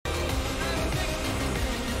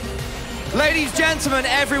Ladies, gentlemen,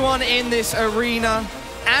 everyone in this arena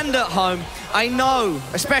and at home, I know,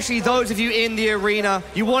 especially those of you in the arena,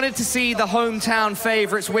 you wanted to see the hometown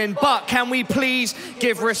favorites win, but can we please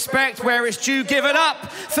give respect where it's due? Give it up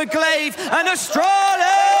for gla1ve and Astralis!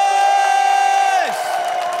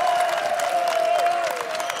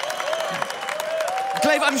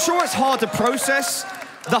 gla1ve, I'm sure it's hard to process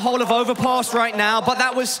the whole of Overpass right now, but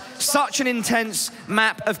that was such an intense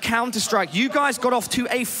map of Counter-Strike. You guys got off to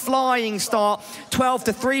a flying start,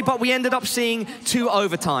 12-3, but we ended up seeing 2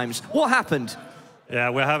 overtimes. What happened?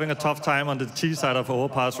 Yeah, we're having a tough time on the T side of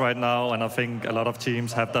Overpass right now, and I think a lot of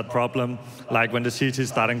teams have that problem. Like when the CT is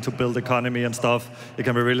starting to build economy and stuff, it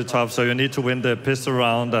can be really tough. So you need to win the pistol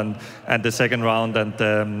round and the second round,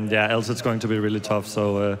 and yeah, else it's going to be really tough.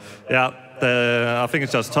 So yeah, I think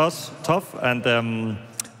it's just tough, and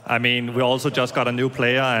I mean, we also just got a new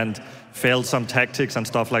player and failed some tactics and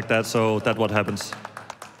stuff like that, so that's what happens.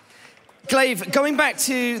 gla1ve, going back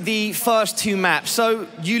to the first 2 maps, so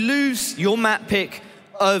you lose your map pick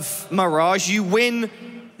of Mirage, you win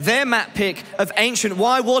their map pick of Ancient.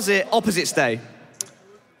 Why was it opposites day?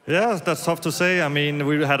 Yeah, that's tough to say. I mean,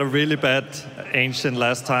 we had a really bad Ancient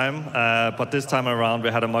last time, but this time around we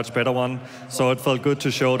had a much better one. So it felt good to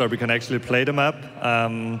show that we can actually play the map.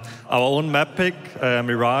 Our own map pick,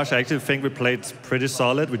 Mirage, I actually think we played pretty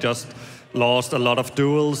solid. We just lost a lot of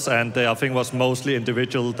duels, and I think it was mostly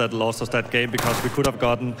individual that lost us that game because we could have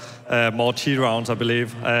gotten more T rounds, I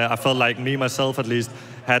believe. I felt like me, myself at least,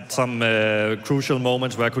 had some crucial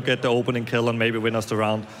moments where I could get the opening kill and maybe win us the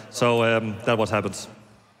round. So that's what happens.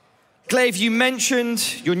 gla1ve, you mentioned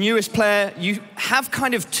your newest player. You have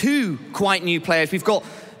kind of 2 quite new players. We've got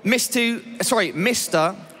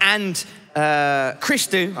Mr. and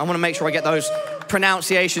Christu. I want to make sure I get those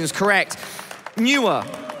pronunciations correct. Newer,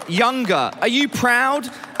 younger. Are you proud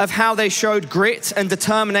of how they showed grit and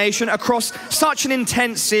determination across such an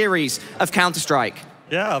intense series of Counter-Strike?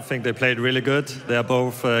 Yeah, I think they played really good. They're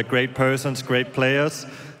both great persons, great players,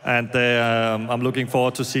 and I'm looking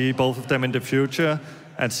forward to see both of them in the future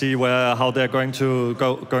and see how they're going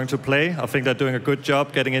to play. I think they're doing a good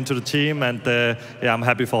job getting into the team, and yeah, I'm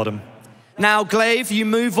happy for them. Now, gla1ve, you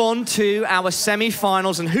move on to our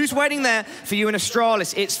semi-finals, and who's waiting there for you in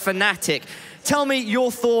Astralis? It's Fnatic. Tell me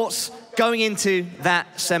your thoughts going into that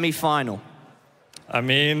semi-final. I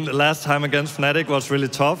mean, last time against Fnatic was really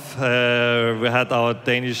tough. We had our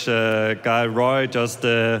Danish guy Roy just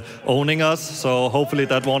owning us, so hopefully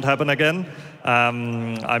that won't happen again.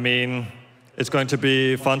 I mean, it's going to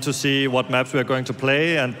be fun to see what maps we're going to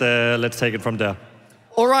play, and let's take it from there.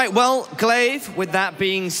 All right, well, gla1ve, with that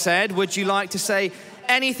being said, would you like to say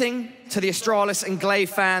anything to the Astralis and gla1ve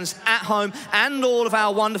fans at home and all of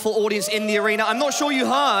our wonderful audience in the arena? I'm not sure you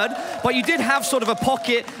heard, but you did have sort of a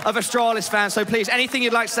pocket of Astralis fans, so please, anything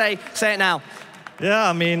you'd like to say it now. Yeah,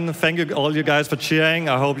 I mean, thank you all you guys for cheering.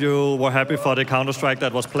 I hope you were happy for the Counter-Strike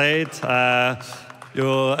that was played. I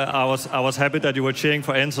was happy that you were cheering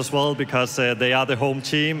for ENCE as well, because they are the home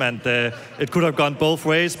team, and it could have gone both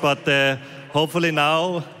ways, but hopefully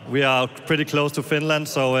now we are pretty close to Finland,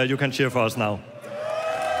 so you can cheer for us now.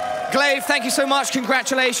 gla1ve, thank you so much.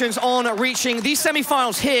 Congratulations on reaching the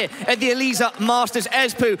semi-finals here at the Elisa Masters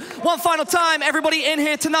Espoo. One final time, everybody in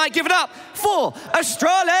here tonight, give it up for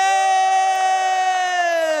Astralis!